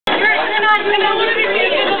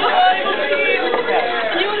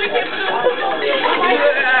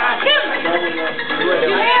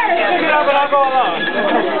But I'll go alone.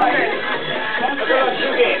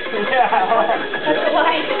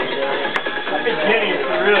 I've been kidding,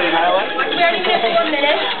 really, Nyla. We already missed 1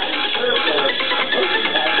 minute.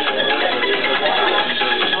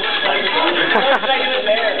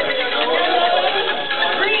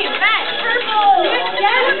 Green, red, purple.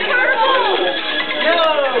 Yes, purple. No.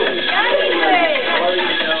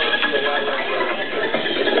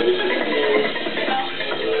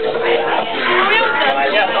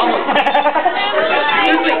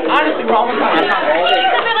 Honestly, we're almost out of time.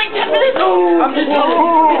 Like 10 minutes. I'm just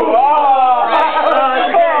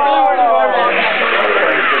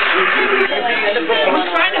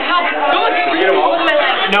trying to help.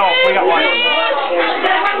 No, we got one.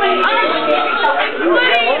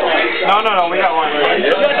 No, we got one. I'm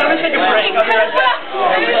gonna take a break. I'll be right back.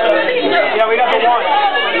 Yeah, we got the one.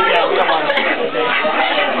 Yeah, we got one.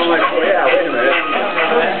 I'm like, oh yeah, wait a minute.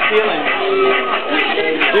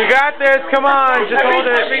 You got this, come on, just hold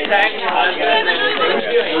it.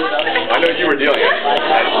 I know you were dealing it.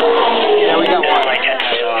 Yeah, we got one.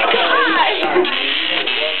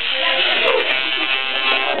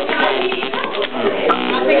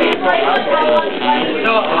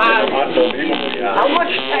 So, how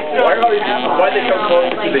much techno why they come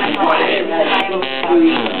close to the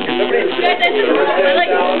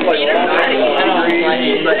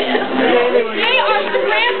They are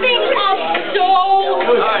ramping up so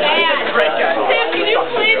bad. Tim, can you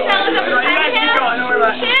please tell us about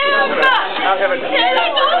Tim? Tim,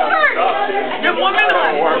 it's over. You have 1 minute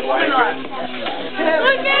left. 1 minute left.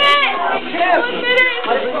 1 minute. 1 minute.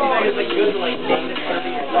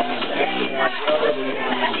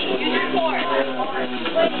 Use your core.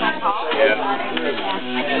 Yeah.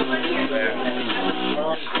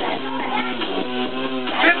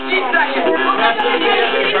 50 seconds.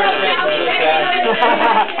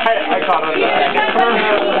 I caught on that.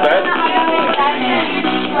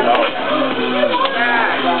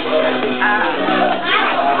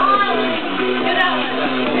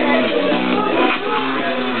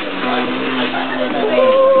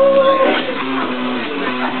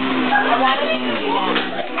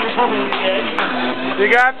 You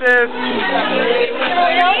got this. 20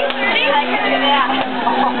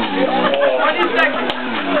 seconds.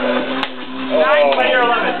 9, 20, or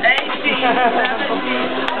 11. 18,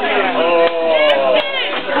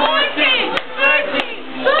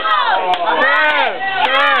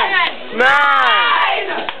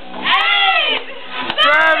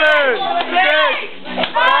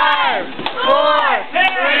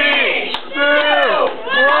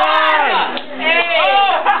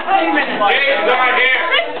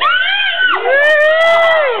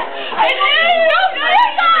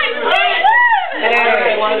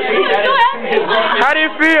 How do you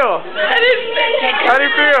feel? How do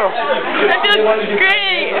you feel? I feel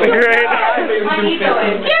great. Great.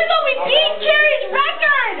 Here's what we beat Carrie's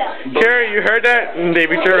record. Carrie, you heard that? They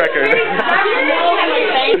beat your record.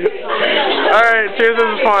 Alright, cheers, this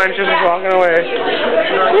is fun. She's just walking away.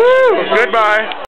 Woo! Goodbye.